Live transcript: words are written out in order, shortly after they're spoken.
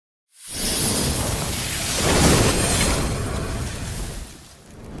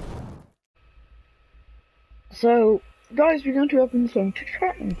So, guys, we're going to open some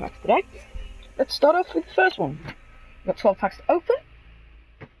training packs today. Let's start off with the first one. We've got 12 packs to open.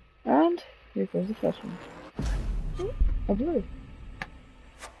 And here goes the first one. A blue.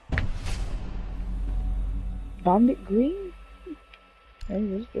 Bandit green? Hey,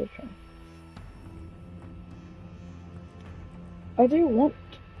 this is good. I do want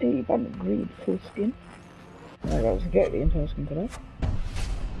a bandit green full skin. I was get the internal skin today.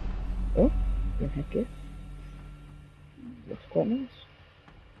 Oh, green headgear. Looks quite nice.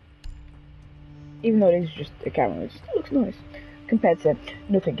 Even though it is just a camera, it still looks nice compared to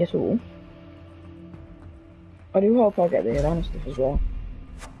nothing at all. I do hope I get the Havana stuff as well.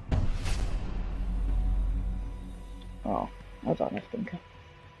 Oh, I don't know, thinker.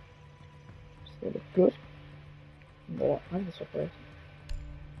 Still look good. But I have this operator.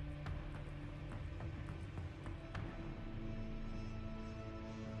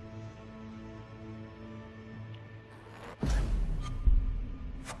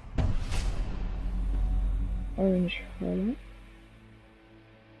 Orange highlight.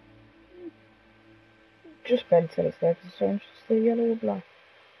 Just barely tell it's there because it's orange, it's the yellow or black.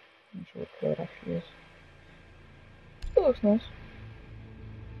 I'm not sure what colour it actually is. Still looks nice.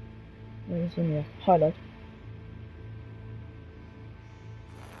 There's only a highlight.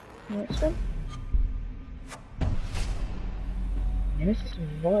 Next one. Nemesis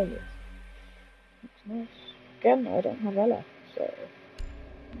Violet. Looks nice. Again, I don't have Ella, so.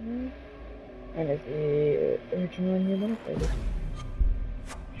 And it's the original new one upgraded.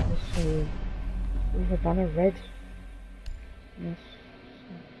 Which was with a banner red. Yes.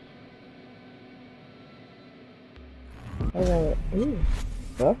 Oh, ooh,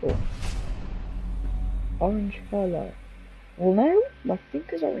 purple. Orange highlight. Well, now my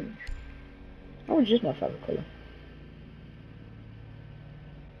think is orange. Orange is my favourite colour.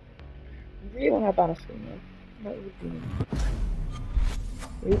 I really want to have banner skin though. That would be nice.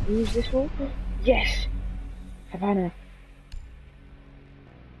 Who's this one? Yes! Havana.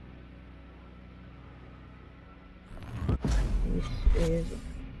 This is...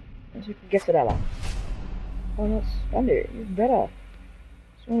 as you can guess it, Ella. Oh, that's Bandit. Even better.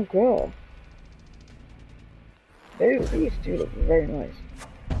 Small girl. These two look very nice.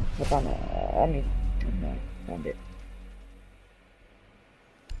 Havana. I mean, no, Bandit.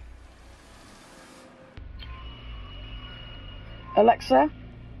 Alexa.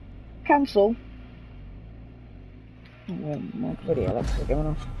 Cancel. My bloody Alexa's going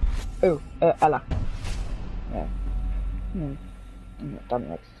off. Oh, Ella. Yeah. Damn,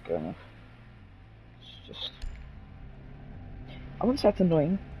 Alexa's going off. It's just. I wouldn't say it's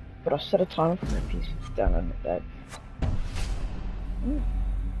annoying, but I set a timer for my PC to down on the bed.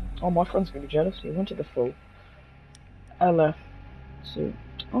 Oh, my friend's gonna be jealous. He wanted the full Ella suit.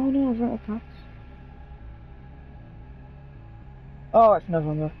 Oh no, I've run out of packs. Oh, it's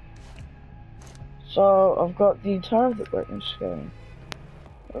November. So I've got the entire of the I'm just going.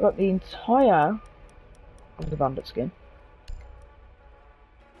 I've got the entire of the bandit skin.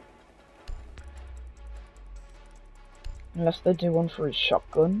 Unless they do one for his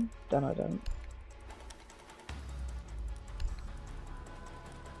shotgun, then I don't.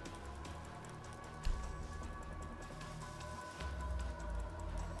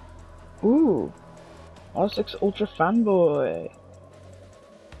 Ooh, R6 Ultra Fanboy.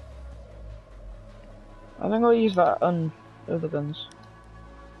 I think I'll use that on other guns.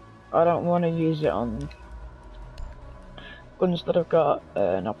 I don't want to use it on guns that I've got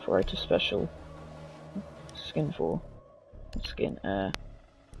an operator special skin for.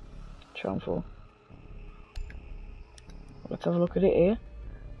 Charm for. Let's have a look at it here.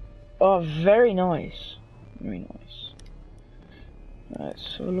 Oh, very nice. Very nice.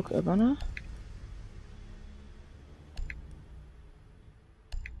 Let's have a look at the banner.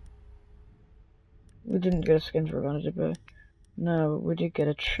 We didn't get a skin for a banner, did we? No, we did get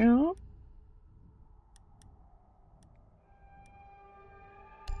a charm.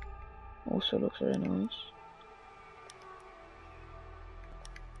 Also looks very nice.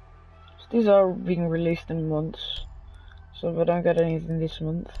 So these are being released in months. So if I don't get anything this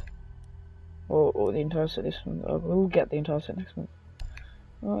month, or the entire set this month, I will get the entire set next month.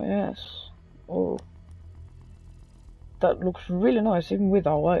 Oh yes. Oh. That looks really nice, even with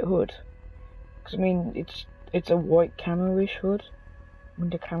our white hood. Because I mean, it's a white camo-ish hood,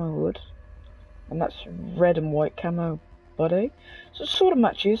 winter camo hood, and that's red and white camo body, so it sort of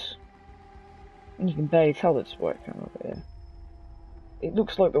matches. And you can barely tell it's white camo, but yeah, it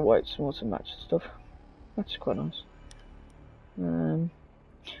looks like the white sort of match stuff. That's quite nice.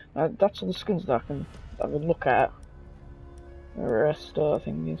 That's all the skins that I can look at. The rest, I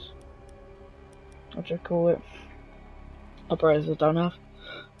think is what do you call it? Operators I don't have.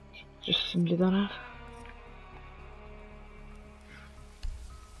 Just simply don't have.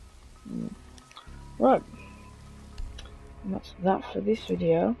 Right. And that's that for this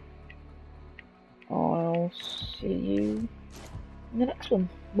video. I'll see you in the next one,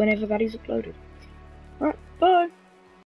 whenever that is uploaded.